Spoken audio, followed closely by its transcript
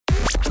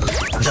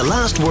The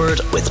Last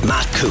Word with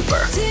Matt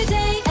Cooper.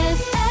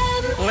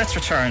 Let's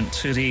return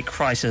to the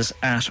crisis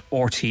at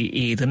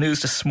RTÉ. The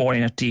news this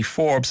morning that Dee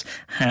Forbes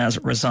has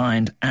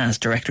resigned as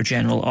Director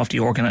General of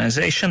the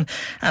organisation,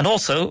 and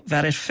also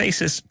that it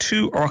faces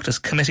two Oireachtas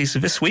committees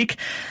this week.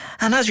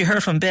 And as you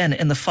heard from Ben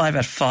in the 5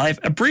 at 5,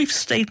 a brief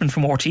statement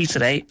from RTÉ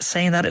today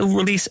saying that it will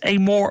release a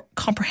more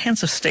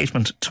comprehensive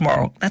statement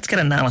tomorrow. Let's get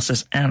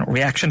analysis and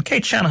reaction.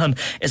 Kate Shanahan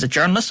is a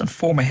journalist and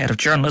former head of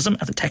journalism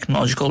at the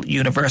Technological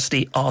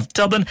University of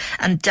Dublin,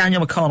 and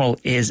Daniel McConnell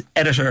is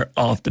editor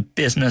of the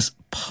Business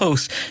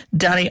Post.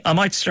 Danny, I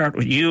might start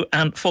with you,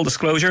 and full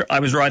disclosure, I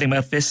was writing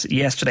about this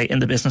yesterday in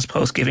the Business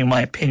Post, giving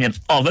my opinion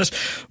of it.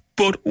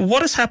 But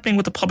what is happening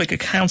with the Public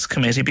Accounts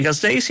Committee?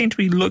 Because they seem to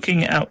be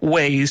looking at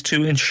ways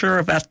to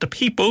ensure that the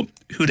people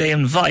who they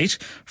invite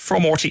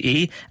from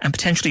RTÉ and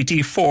potentially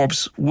Dee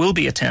Forbes will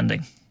be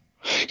attending.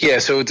 Yeah,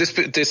 so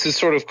this is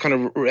sort of kind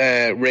of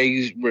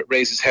raised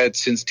its head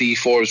since Dee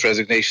Forbes'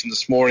 resignation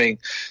this morning.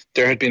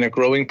 There had been a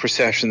growing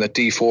perception that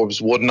Dee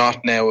Forbes would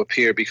not now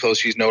appear because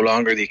she's no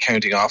longer the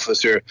accounting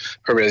officer.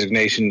 Her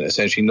resignation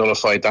essentially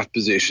nullified that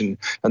position,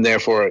 and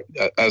therefore,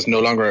 as no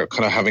longer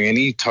kind of having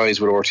any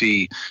ties with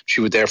RTÉ, she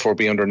would therefore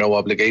be under no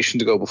obligation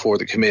to go before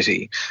the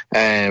committee.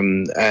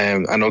 And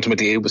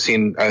ultimately, it was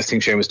seen, I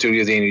think Seamus Dooley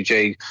of the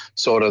NUJ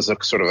saw it as a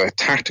sort of a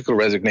tactical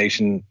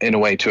resignation in a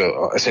way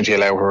to essentially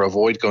allow her to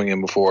avoid going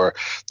in before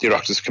the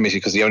Oireachtas committee,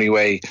 because the only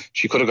way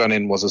she could have gone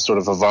in was as sort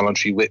of a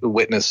voluntary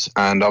witness.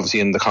 And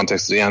obviously in the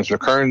context of the Angela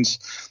Kearns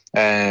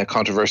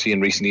controversy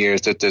in recent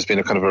years, that there's been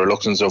a kind of a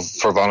reluctance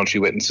for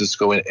voluntary witnesses to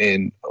go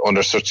in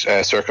under such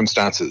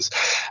circumstances.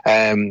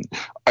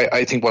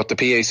 I think what the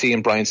PAC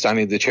and Brian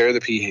Stanley, the chair of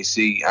the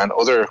PAC, and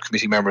other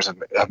committee members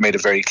have made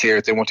it very clear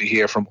they want to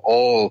hear from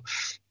all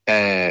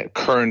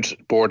current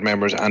board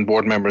members and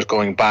board members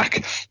going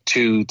back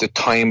to the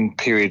time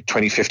period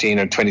 2015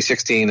 and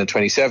 2016 and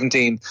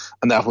 2017,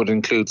 and that would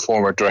include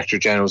former Director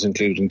Generals,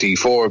 including Dee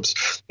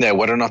Forbes. Now,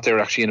 whether or not they're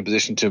actually in a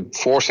position to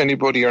force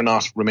anybody or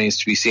not remains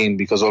to be seen,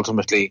 because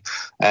ultimately,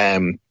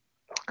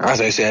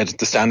 as I said,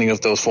 the standing of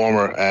those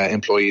former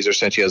employees are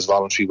essentially as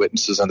voluntary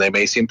witnesses, and they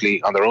may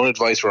simply, on their own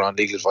advice or on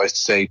legal advice, to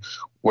say,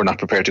 we're not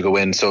prepared to go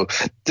in. So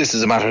this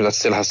is a matter that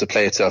still has to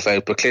play itself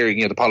out. But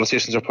clearly, the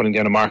politicians are putting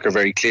down a marker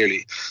very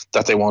clearly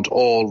that they want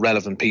all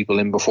relevant people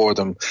in before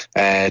them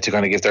to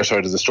kind of give their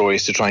side of the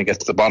stories to try and get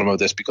to the bottom of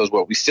this. Because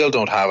what we still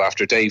don't have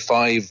after day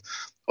 5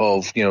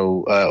 of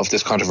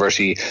this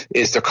controversy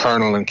is the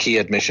kernel and key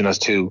admission as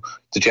to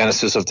the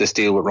genesis of this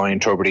deal with Ryan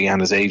Tubridy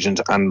and his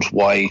agent, and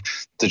why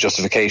the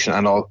justification.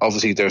 And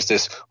obviously there's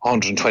this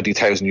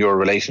 €120,000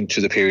 relation to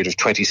the period of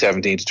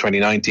 2017 to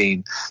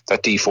 2019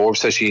 that Dee Forbes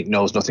says she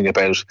knows nothing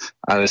about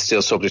and is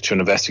still subject to an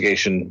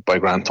investigation by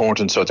Grant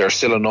Thornton. So there's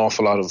still an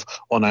awful lot of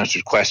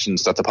unanswered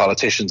questions that the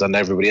politicians and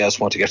everybody else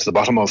want to get to the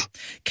bottom of.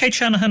 Kate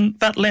Shanahan,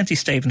 that lengthy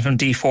statement from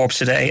Dee Forbes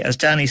today, as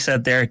Danny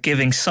said, they're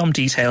giving some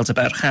details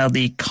about how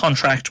the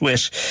contract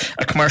with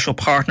a commercial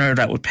partner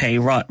that would pay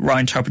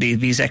Ryan Tubridy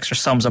these extra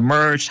sums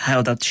emerged,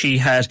 how that she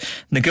had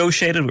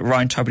negotiated with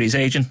Ryan Tubridy's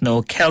agent,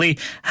 Noel Kelly,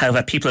 how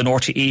that people in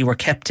RTÉ were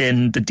kept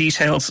in the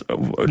details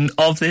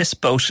of this,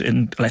 both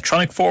in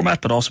electronic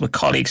format, but also with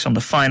colleagues from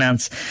the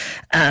finance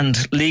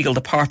and legal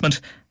department.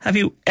 Have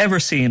you ever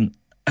seen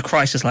a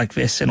crisis like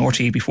this in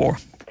RTÉ before?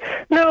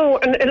 No,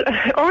 and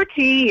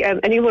RTÉ, and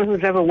anyone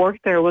who's ever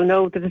worked there will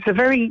know that it's a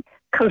very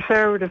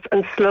conservative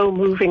and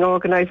slow-moving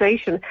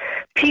organisation.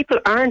 People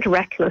aren't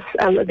reckless,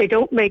 and they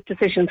don't make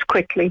decisions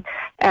quickly.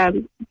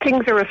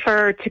 Things are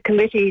referred to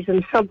committees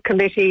and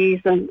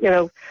subcommittees, and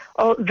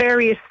all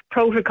various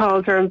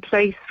protocols are in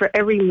place for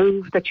every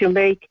move that you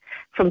make,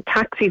 from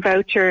taxi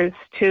vouchers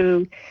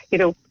to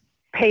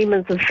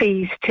payments and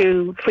fees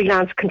to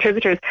freelance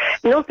contributors.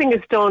 Nothing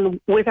is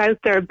done without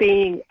there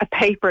being a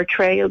paper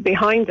trail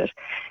behind it.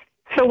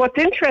 So what's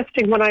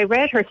interesting, when I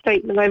read her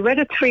statement, I read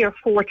it 3 or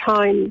 4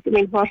 times. I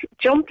mean, what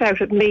jumped out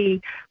at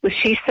me was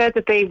she said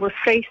that they were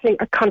facing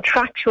a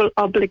contractual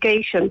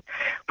obligation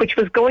which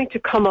was going to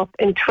come up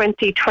in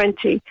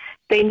 2020.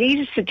 They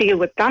needed to deal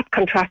with that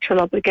contractual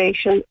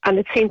obligation, and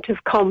it seemed to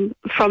have come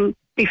from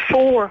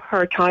before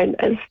her time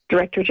as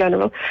Director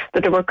General,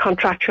 that there were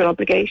contractual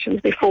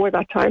obligations before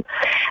that time,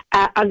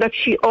 and that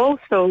she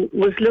also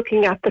was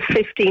looking at the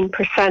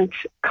 15%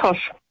 cut,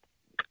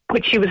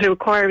 which she was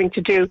requiring to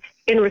do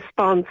in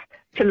response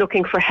to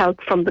looking for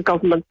help from the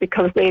government,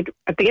 because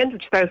at the end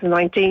of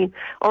 2019,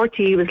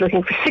 RTÉ was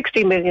looking for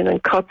 60 million in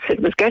cuts.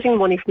 It was getting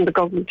money from the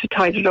government to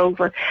tide it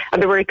over,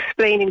 and they were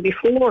explaining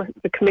before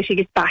the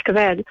committee back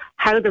then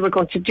how they were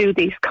going to do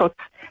these cuts.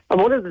 And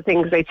one of the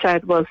things they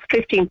said was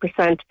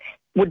 15%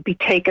 would be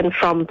taken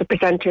from the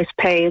presenters'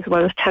 pay, as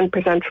well as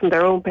 10% from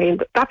their own pay.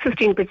 And that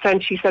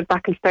 15%, she said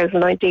back in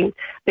 2019, I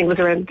think it was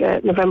around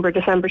November,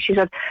 December, she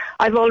said,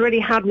 I've already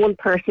had one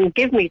person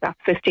give me that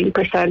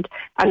 15%,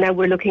 and now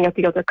we're looking at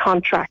the other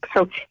contract.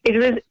 So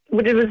it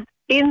was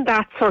in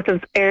that sort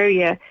of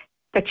area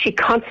that she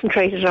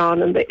concentrated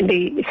on in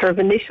the sort of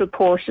initial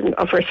portion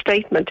of her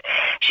statement.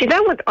 She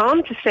then went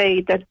on to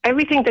say that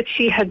everything that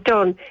she had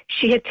done,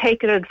 she had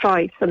taken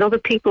advice, and other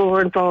people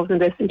were involved in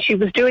this, and she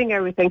was doing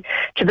everything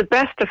to the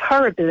best of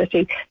her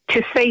ability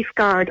to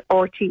safeguard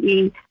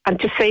RTÉ and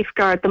to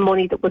safeguard the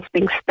money that was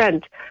being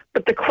spent.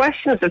 But the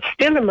questions that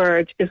still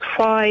emerge is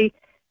why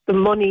the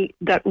money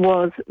that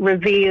was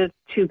revealed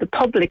to the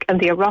public and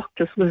the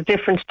Oireachtas was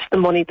different to the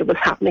money that was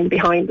happening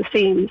behind the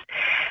scenes.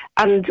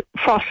 And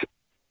what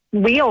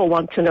we all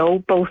want to know,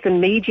 both in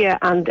media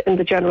and in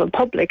the general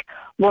public,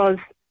 was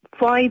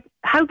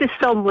how this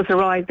sum was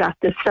arrived at,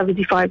 this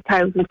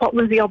 75,000. What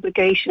was the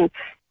obligation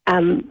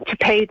to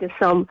pay this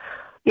sum?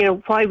 You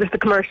know, why was the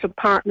commercial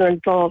partner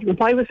involved, and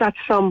why was that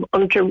sum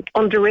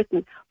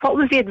underwritten? What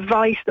was the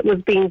advice that was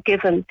being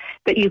given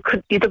that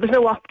there was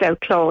no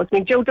opt-out clause? I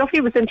mean, Joe Duffy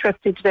was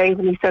interested today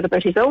when he said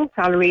about his own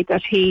salary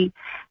that he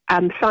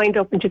signed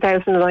up in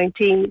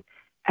 2019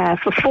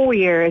 for 4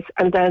 years,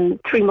 and then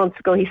 3 months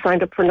ago he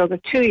signed up for another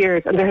 2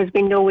 years, and there has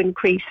been no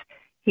increase,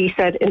 he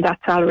said, in that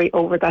salary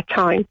over that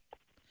time.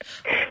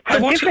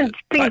 So different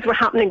things were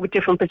happening with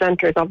different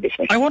presenters,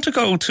 obviously. I want to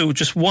go to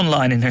just one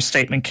line in her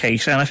statement,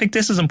 Kate, and I think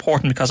this is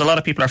important because a lot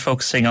of people are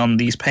focusing on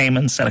these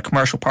payments that a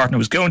commercial partner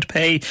was going to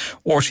pay,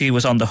 RTÉ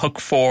was on the hook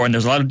for, and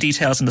there's a lot of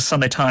details in the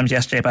Sunday Times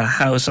yesterday about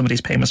how some of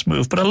these payments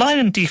move. But a line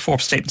in Dee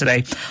Forbes' statement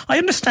today, I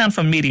understand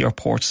from media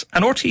reports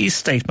and RTÉ's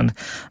statement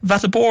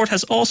that the board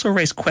has also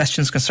raised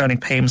questions concerning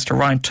payments to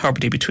Ryan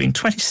Tubridy between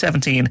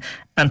 2017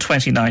 and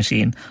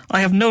 2019.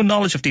 I have no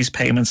knowledge of these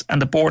payments,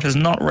 and the board has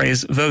not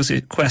raised those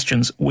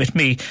questions with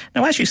me.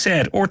 Now, as you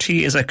said,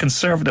 RTÉ is a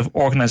conservative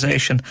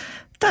organisation.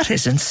 That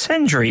is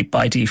incendiary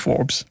by Dee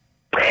Forbes.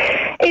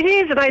 It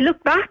is, and I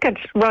look back at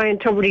Ryan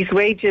Tubridy's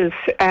wages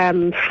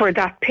for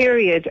that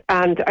period,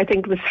 and I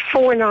think it was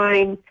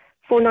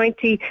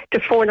 490 to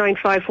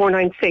 495,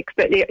 496.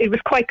 But it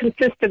was quite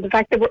consistent. In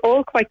fact, they were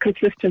all quite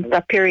consistent in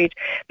that period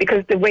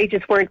because the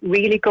wages weren't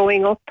really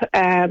going up.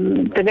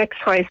 The next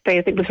highest pay,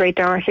 I think, was Ray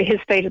Darcy.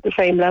 His stayed at the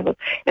same level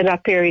in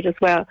that period as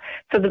well.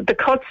 So the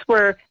cuts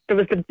there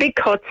was the big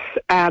cuts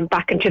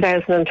back in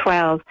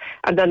 2012,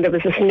 and then there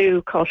was this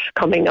new cut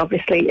coming,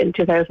 obviously, in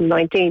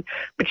 2019.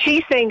 But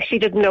she's saying she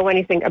didn't know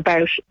anything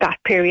about that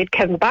period.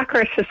 Kevin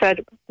Backhurst has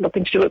said,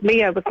 nothing to do with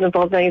me, I wasn't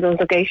involved in any of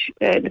those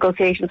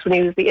negotiations when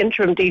he was the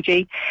interim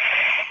DG.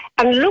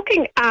 And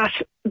looking at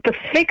the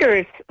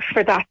figures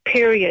for that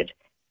period,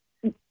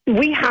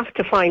 we have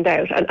to find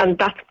out, and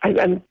that's,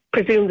 I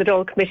presume that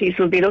all committees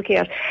will be looking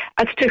at,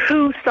 as to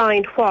who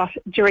signed what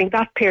during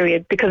that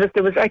period, because if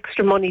there was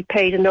extra money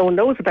paid and no one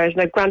knows about it,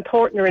 now Grant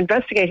Thornton are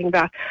investigating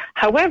that.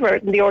 However,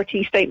 in the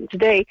RTÉ statement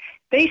today,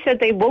 they said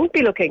they won't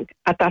be looking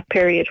at that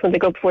period when they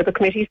go before the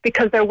committees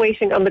because they're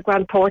waiting on the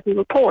Grant Thornton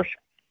report.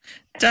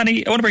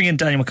 Danny, I want to bring in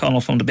Daniel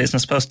McConnell from the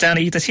Business Post.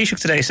 Danny, the Taoiseach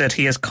today said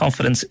he has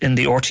confidence in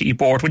the RTÉ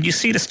board. When you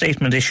see the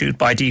statement issued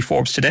by Dee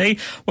Forbes today,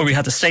 where we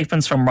had the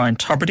statements from Ryan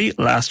Tubridy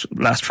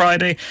last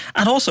Friday,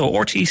 and also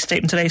RTÉ's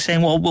statement today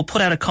saying, well, we'll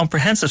put out a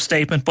comprehensive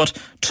statement, but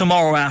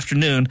tomorrow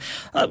afternoon.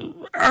 Are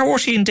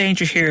RTÉ in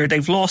danger here?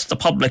 They've lost the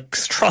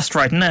public's trust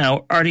right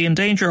now. Are they in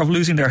danger of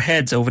losing their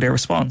heads over their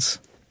response?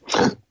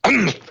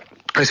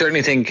 I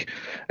certainly think,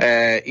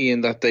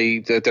 Ian, that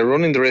they're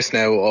running the risk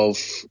now of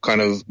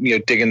kind of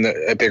digging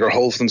a bigger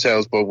hole for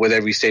themselves. But with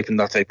every statement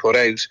that they put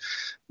out,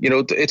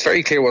 it's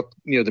very clear what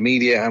the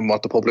media and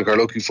what the public are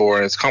looking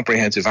for. It's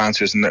comprehensive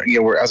answers, and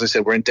as I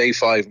said, we're in day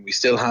 5, and we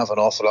still have an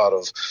awful lot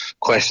of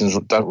questions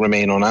that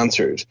remain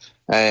unanswered.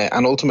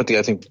 And ultimately,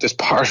 I think this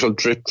partial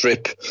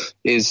drip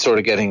is sort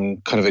of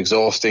getting kind of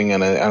exhausting,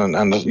 and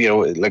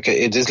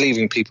it is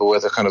leaving people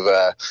with a kind of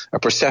a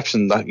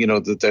perception that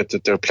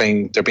that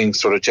they're being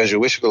sort of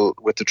Jesuitical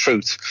with the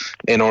truth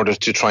in order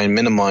to try and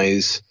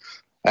minimise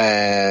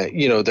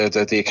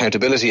the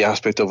accountability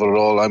aspect of it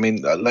all. I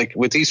mean, like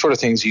with these sort of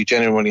things, you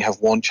genuinely have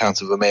one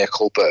chance of a mea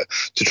culpa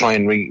to try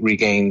and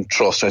regain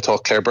trust. I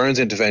thought Claire Byrne's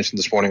intervention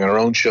this morning on her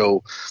own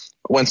show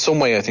went some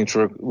way, I think,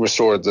 to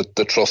restore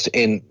the trust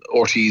in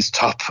RTÉ's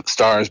top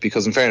stars,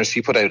 because in fairness,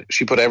 she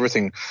put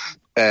everything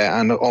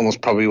and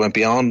almost probably went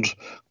beyond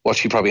what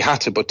she probably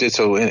had to, but did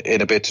so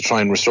in a bit to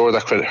try and restore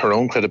that her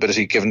own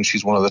credibility, given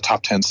she's one of the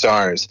top 10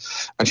 stars.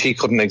 And she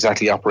couldn't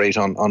exactly operate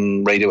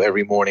on radio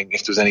every morning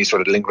if there was any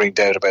sort of lingering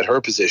doubt about her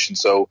position.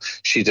 So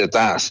she did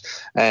that.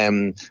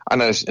 And I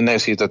now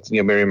see that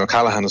Miriam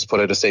O'Callaghan has put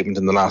out a statement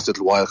in the last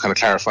little while kind of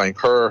clarifying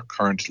her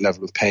current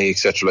level of pay,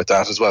 etc. like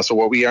that as well. So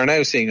what we are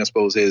now seeing, I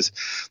suppose, is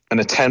an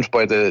attempt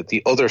by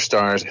the other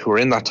stars who are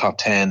in that top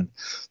 10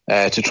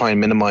 to try and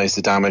minimise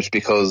the damage,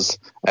 because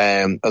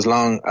as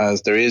long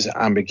as there is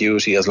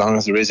ambiguity, as long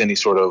as there is any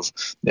sort of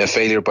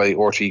failure by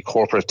RTÉ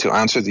corporate to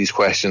answer these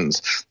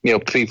questions,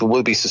 people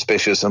will be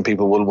suspicious and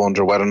people will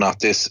wonder whether or not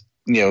this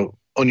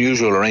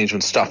unusual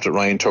arrangement stopped at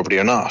Ryan Tubridy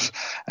or not.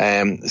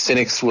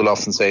 Cynics will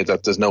often say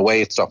that there's no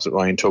way it stops at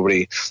Ryan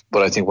Tubridy,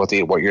 but I think what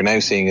you're now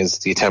seeing is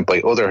the attempt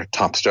by other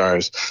top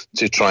stars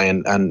to try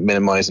and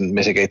minimise and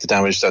mitigate the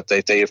damage that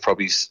they have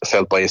probably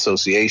felt by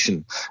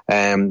association.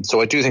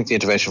 So I do think the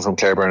intervention from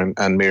Claire Byrne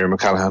and Miriam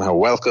McCallaghan are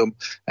welcome,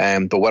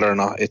 but whether or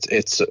not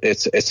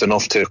it's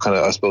enough to kind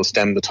of, I suppose,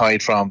 stem the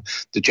tide from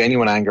the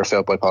genuine anger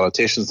felt by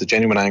politicians, the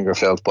genuine anger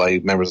felt by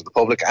members of the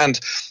public, and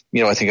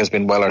I think has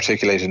been well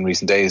articulated in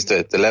recent days,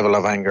 the level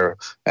of anger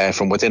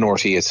from within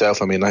RTÉ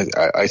itself. I mean,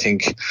 I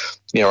think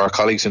our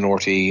colleagues in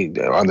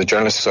RTÉ on the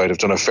journalistic side have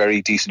done a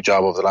very decent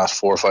job over the last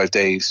 4 or 5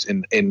 days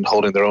in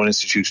holding their own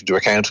institution to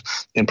account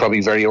in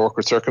probably very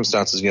awkward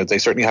circumstances. They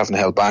certainly haven't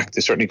held back.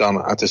 They've certainly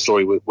gone at this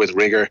story with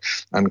rigour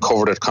and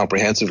covered it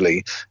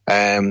comprehensively.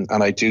 And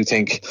I do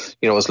think,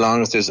 as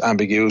long as there's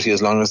ambiguity,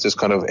 as long as there's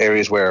kind of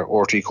areas where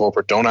RTÉ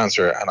corporate don't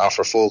answer and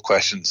offer full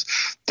questions,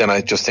 then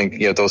I just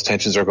think those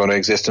tensions are going to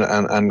exist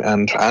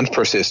and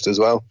persist as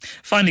well.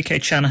 Finally,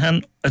 Kate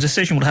Shanahan, a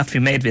decision will have to be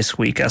made this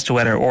week as to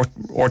whether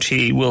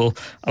RTÉ will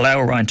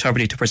allow Ryan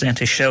Tubridy to present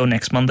his show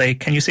next Monday.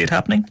 Can you see it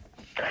happening?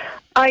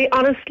 I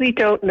honestly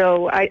don't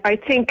know. I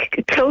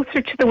think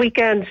closer to the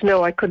weekend,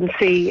 no, I couldn't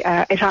see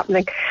it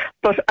happening.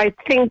 But I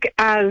think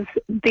as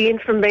the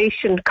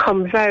information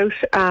comes out,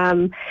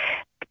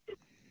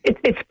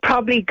 it's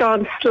probably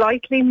gone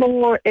slightly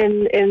more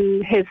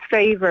in his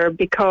favour,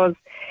 because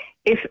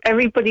if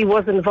everybody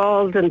was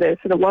involved in this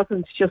and it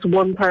wasn't just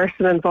one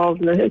person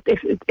involved in it,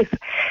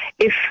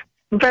 if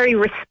very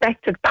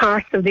respected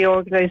parts of the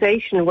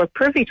organisation were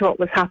privy to what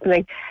was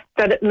happening,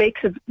 then it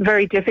makes it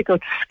very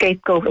difficult to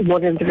scapegoat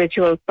one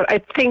individual. But I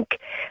think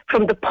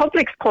from the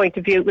public's point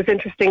of view, it was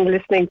interesting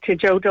listening to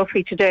Joe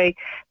Duffy today.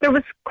 There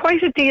was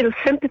quite a deal of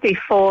sympathy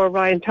for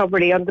Ryan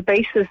Tubridy on the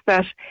basis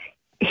that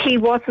he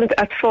wasn't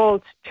at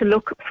fault to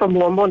look for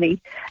more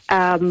money.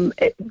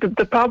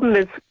 The problem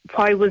is,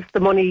 why was the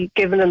money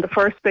given in the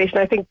first place? And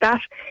I think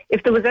that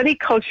if there was any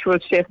cultural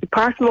shift,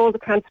 apart from all the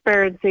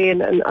transparency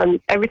and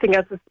everything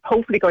else is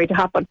hopefully going to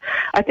happen,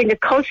 I think a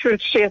cultural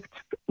shift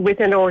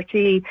within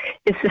RTÉ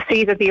is to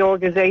see that the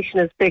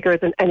organisation is bigger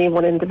than any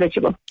one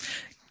individual.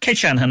 Kate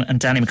Shanahan and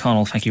Danny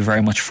McConnell, thank you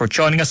very much for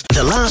joining us.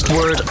 The Last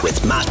Word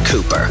with Matt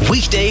Cooper.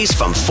 Weekdays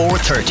from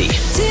 4:30.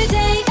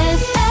 Today